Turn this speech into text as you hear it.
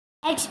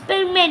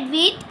Experiment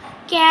with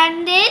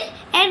candle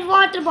and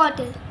water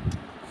bottle.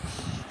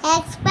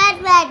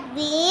 Experiment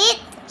with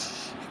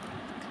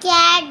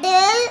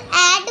candle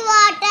and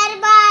water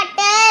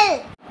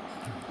bottle.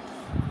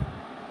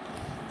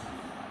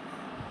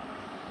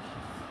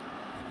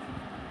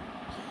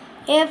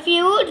 A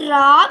few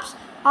drops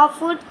of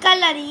food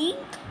coloring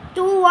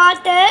to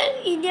water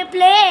in a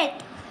plate.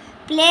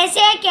 Place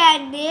a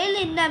candle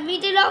in the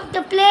middle of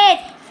the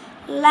plate.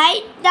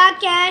 Light the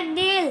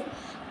candle.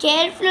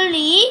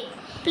 Carefully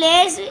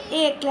place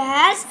a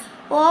glass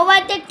over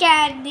the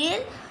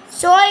candle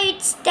so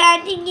it's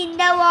standing in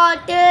the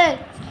water.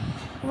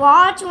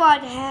 Watch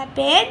what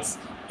happens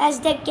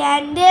as the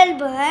candle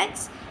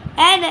burns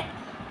and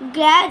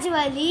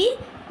gradually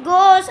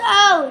goes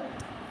out.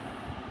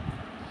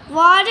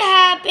 What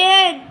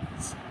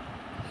happens?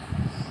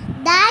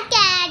 The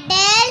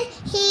candle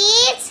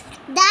heats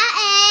the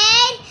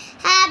air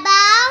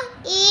above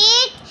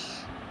it.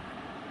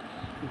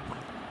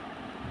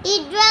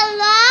 It will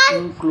not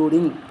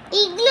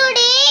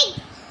including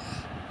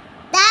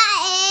the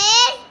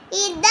air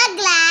in the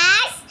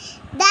glass.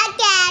 The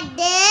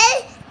candle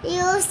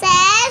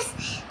uses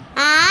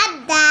up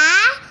the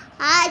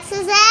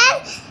oxygen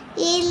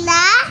in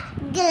the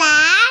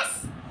glass.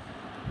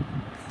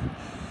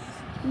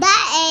 The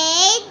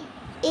air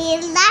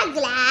in the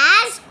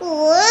glass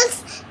cools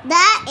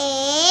the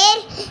air.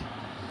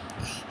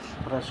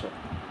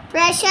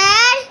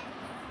 Pressure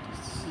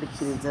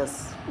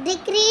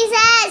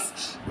decreases.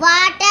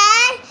 Water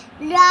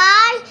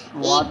drawn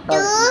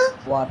into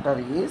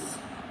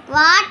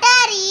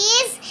water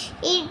is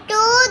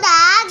into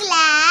the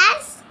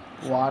glass.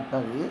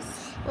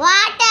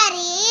 water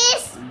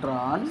is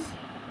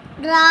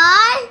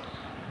drawn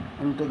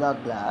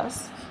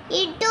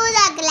into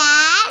the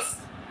glass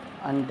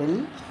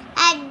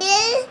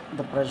until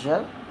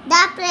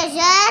the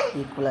pressure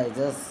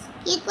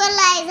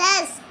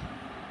equalizes.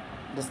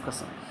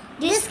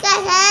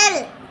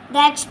 Discussion.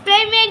 The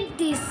experiment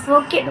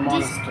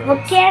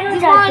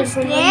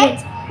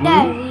demonstrates the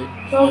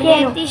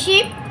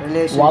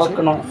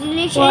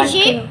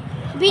relationship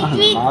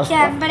between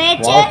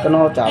temperature,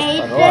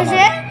 air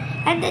pressure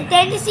and the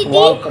density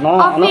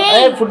of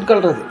air. food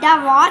color. The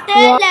water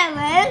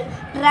level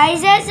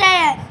rises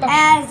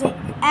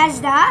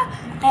as the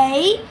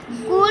air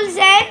cools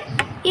and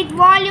its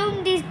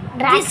volume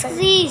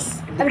decreases.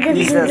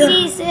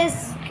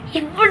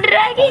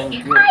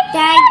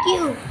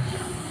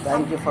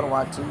 Thank you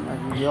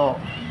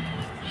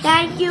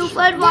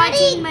for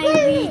watching my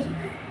video.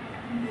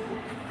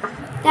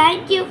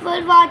 Thank you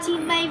for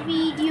watching my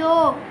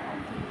video.